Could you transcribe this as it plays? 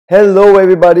Hello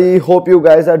everybody, hope you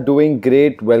guys are doing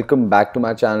great. Welcome back to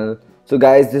my channel. So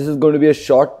guys, this is going to be a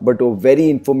short but a very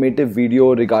informative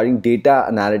video regarding data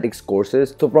analytics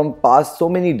courses. So from past so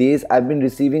many days, I've been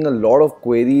receiving a lot of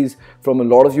queries from a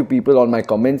lot of you people on my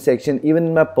comment section, even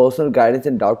in my personal guidance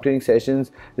and doubt clearing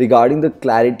sessions regarding the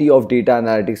clarity of data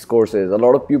analytics courses. A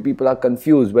lot of you people are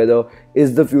confused whether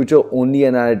is the future only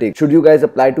analytics. Should you guys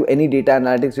apply to any data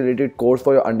analytics related course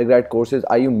for your undergrad courses?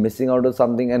 Are you missing out on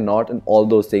something and not, and all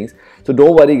those things? So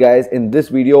don't worry guys, in this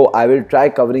video I will try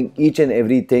covering each and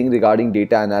everything regarding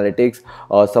data analytics,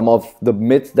 some of the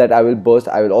myths that I will burst.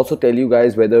 I will also tell you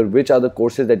guys which are the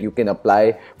courses that you can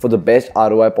apply for the best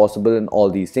ROI possible and all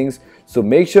these things. So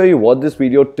make sure you watch this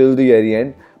video till the very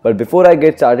end. But before I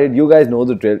get started, you guys know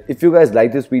the drill. If you guys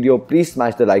like this video, please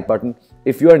smash the like button.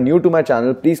 If you are new to my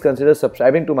channel, please consider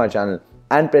subscribing to my channel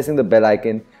and pressing the bell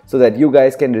icon so that you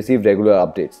guys can receive regular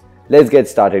updates. Let's get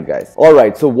started guys.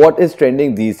 Alright, so what is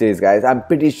trending these days guys? I'm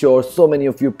pretty sure so many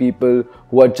of you people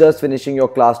who are just finishing your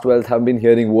class 12 have been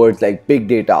hearing words like big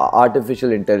data,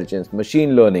 artificial intelligence,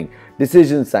 machine learning,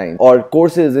 decision science, or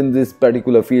courses in this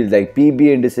particular field like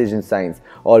BBA in decision science,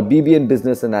 or BBA in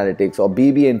business analytics, or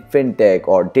BBA in fintech,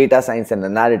 or data science and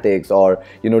analytics, or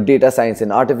data science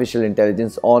and artificial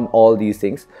intelligence, on all these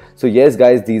things. So yes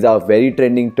guys, these are very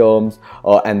trending terms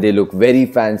and they look very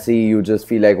fancy. You just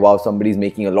feel like wow, somebody's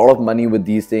making a lot of money with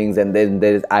these things, and then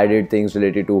there is added things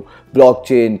related to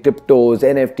blockchain, cryptos,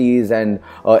 NFTs, and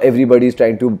everybody's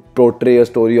trying to portray a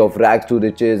story of rags to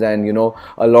riches. And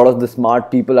a lot of the smart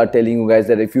people are telling you guys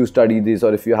that if you study this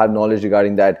or if you have knowledge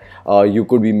regarding that, you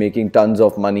could be making tons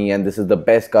of money and this is the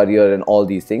best career and all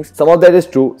these things. Some of that is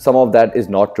true, some of that is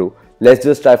not true. Let's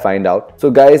just try find out. So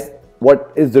guys,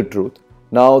 what is the truth?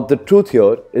 Now the truth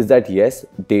here is that yes,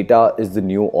 data is the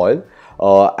new oil.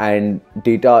 And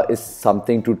data is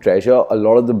something to treasure. A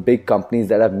lot of the big companies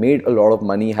that have made a lot of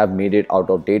money have made it out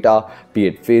of data, be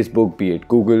it Facebook, be it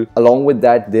Google. Along with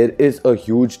that, there is a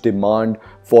huge demand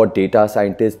for data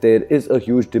scientists. There is a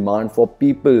huge demand for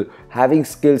people having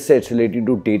skill sets related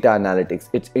to data analytics,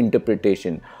 its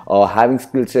interpretation, having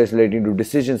skill sets related to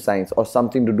decision science, or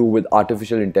something to do with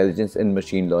artificial intelligence and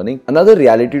machine learning. Another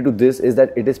reality to this is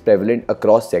that it is prevalent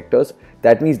across sectors.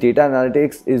 That means data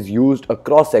analytics is used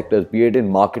across sectors, be it in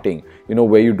marketing,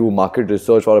 where you do market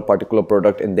research for a particular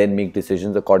product and then make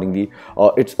decisions accordingly.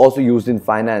 It's also used in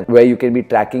finance, where you can be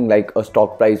tracking like a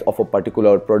stock price of a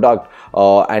particular product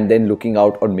and then looking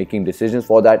out on making decisions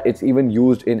for that. It's even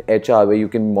used in HR, where you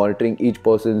can be monitoring each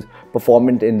person's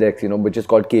performance index, which is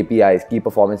called KPIs, key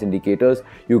performance indicators.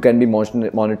 You can be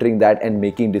monitoring that and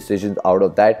making decisions out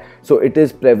of that. So it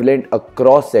is prevalent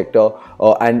across sector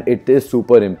and it is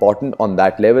super important on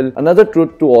that level. Another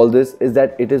truth to all this is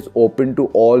that it is open to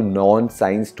all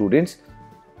non-science students.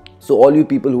 So all you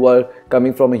people who are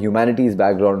coming from a humanities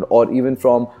background or even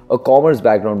from a commerce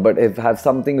background, but if have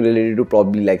something related to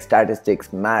probably like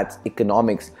statistics, maths,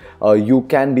 economics, you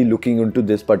can be looking into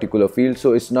this particular field.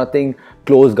 So it's nothing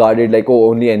close guarded like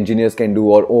oh, only engineers can do,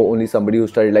 or oh, only somebody who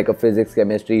studied like a physics,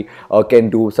 chemistry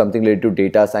can do something related to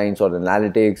data science or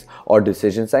analytics or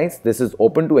decision science. This is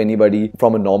open to anybody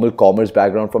from a normal commerce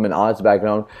background, from an arts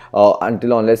background,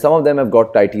 until unless some of them have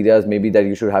got criteria, maybe that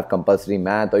you should have compulsory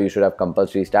math, or you should have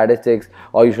compulsory statistics,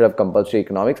 or you should have compulsory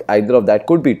economics. Either of that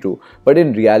could be true, but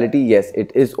in reality yes, it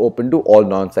is open to all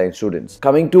non-science students.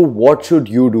 Coming to what should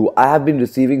you do, I have been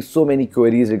receiving so many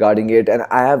queries regarding it, and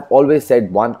I have always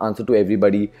said one answer to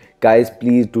everybody: guys,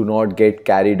 please do not get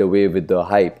carried away with the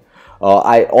hype.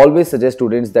 I always suggest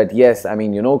students that yes, I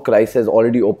mean, Christ has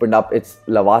already opened up its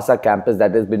Lavasa campus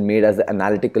that has been made as the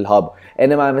analytical hub.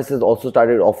 NMIMS has also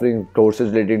started offering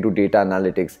courses relating to data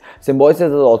analytics. Symbiosis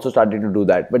has also started to do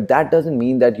that. But that doesn't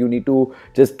mean that you need to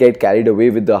just get carried away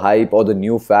with the hype or the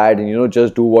new fad and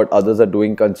just do what others are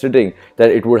doing, considering that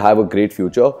it would have a great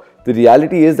future. The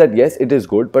reality is that yes, it is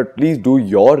good, but please do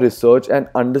your research and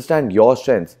understand your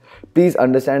strengths. Please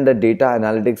understand that data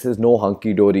analytics is no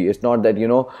hunky-dory. It's not that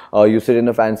you sit in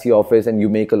a fancy office and you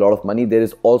make a lot of money. There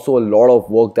is also a lot of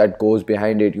work that goes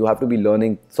behind it. You have to be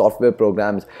learning software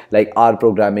programs like R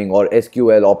programming or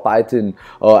SQL or Python,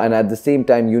 and at the same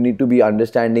time you need to be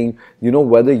understanding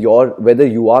whether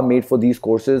you are made for these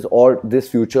courses or this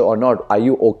future or not. Are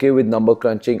you okay with number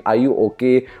crunching? Are you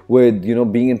okay with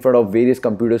being in front of various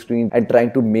computer screens and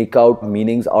trying to make out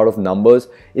meanings out of numbers?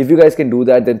 If you guys can do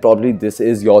that, then probably this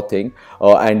is your thing,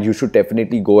 and you should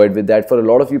definitely go ahead with that. For a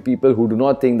lot of you people who do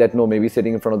not think that no, maybe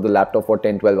sitting in front of the laptop for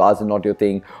 10-12 hours is not your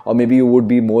thing, or maybe you would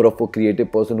be more of a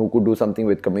creative person who could do something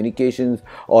with communications,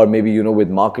 or maybe with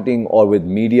marketing or with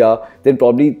media, then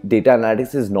probably data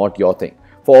analytics is not your thing.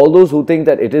 For all those who think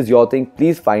that it is your thing,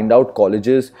 please find out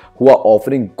colleges who are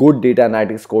offering good data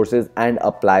analytics courses and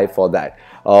apply for that.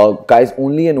 Guys,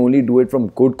 only and only do it from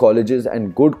good colleges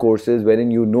and good courses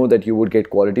wherein you know that you would get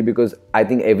quality, because I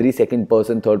think every second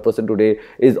person, third person today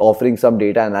is offering some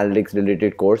data analytics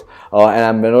related course, and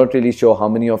I'm not really sure how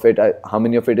many of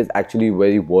it is actually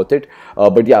very worth it.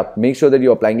 But yeah, make sure that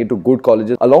you're applying it to good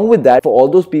colleges. Along with that, for all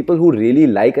those people who really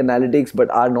like analytics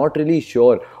but are not really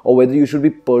sure or whether you should be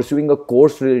pursuing a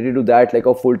course related to that, like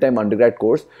a full-time undergrad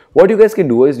course, what you guys can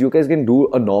do is you guys can do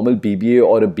a normal BBA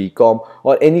or a BCom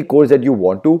or any course that you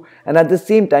want to, and at the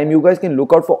same time you guys can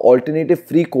look out for alternative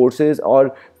free courses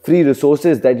or free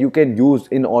resources that you can use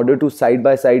in order to side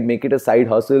by side make it a side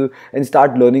hustle and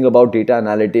start learning about data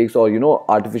analytics or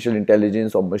artificial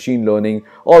intelligence or machine learning,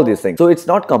 all these things. So it's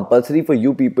not compulsory for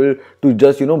you people to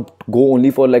just go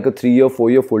only for like a 3-year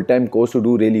 4-year full-time course to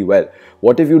do really well.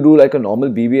 What if you do like a normal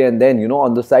BBA and then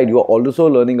on the side you are also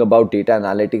learning about data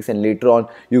analytics, and later on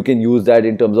you can use that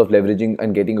in terms of leveraging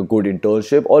and getting a good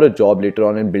internship or a job later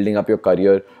on and building up your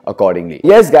career accordingly.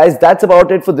 Yes guys, that's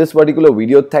about it for this particular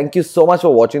video. Thank you so much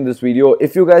for watching this video.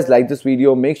 If you guys like this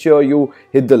video, make sure you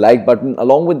hit the like button.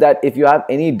 Along with that, if you have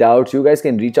any doubts, you guys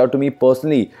can reach out to me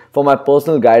personally for my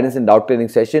personal guidance and doubt clearing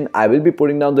session. I will be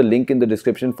putting down the link in the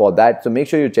description for that, so make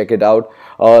sure you check it out.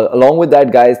 Along with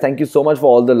that guys, thank you so much for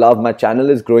all the love. My channel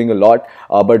is growing a lot,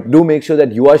 but do make sure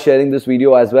that you are sharing this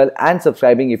video as well and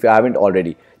subscribing if you haven't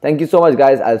already. Thank you so much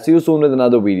guys. I'll see you soon with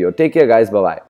another video. Take care guys. Bye bye.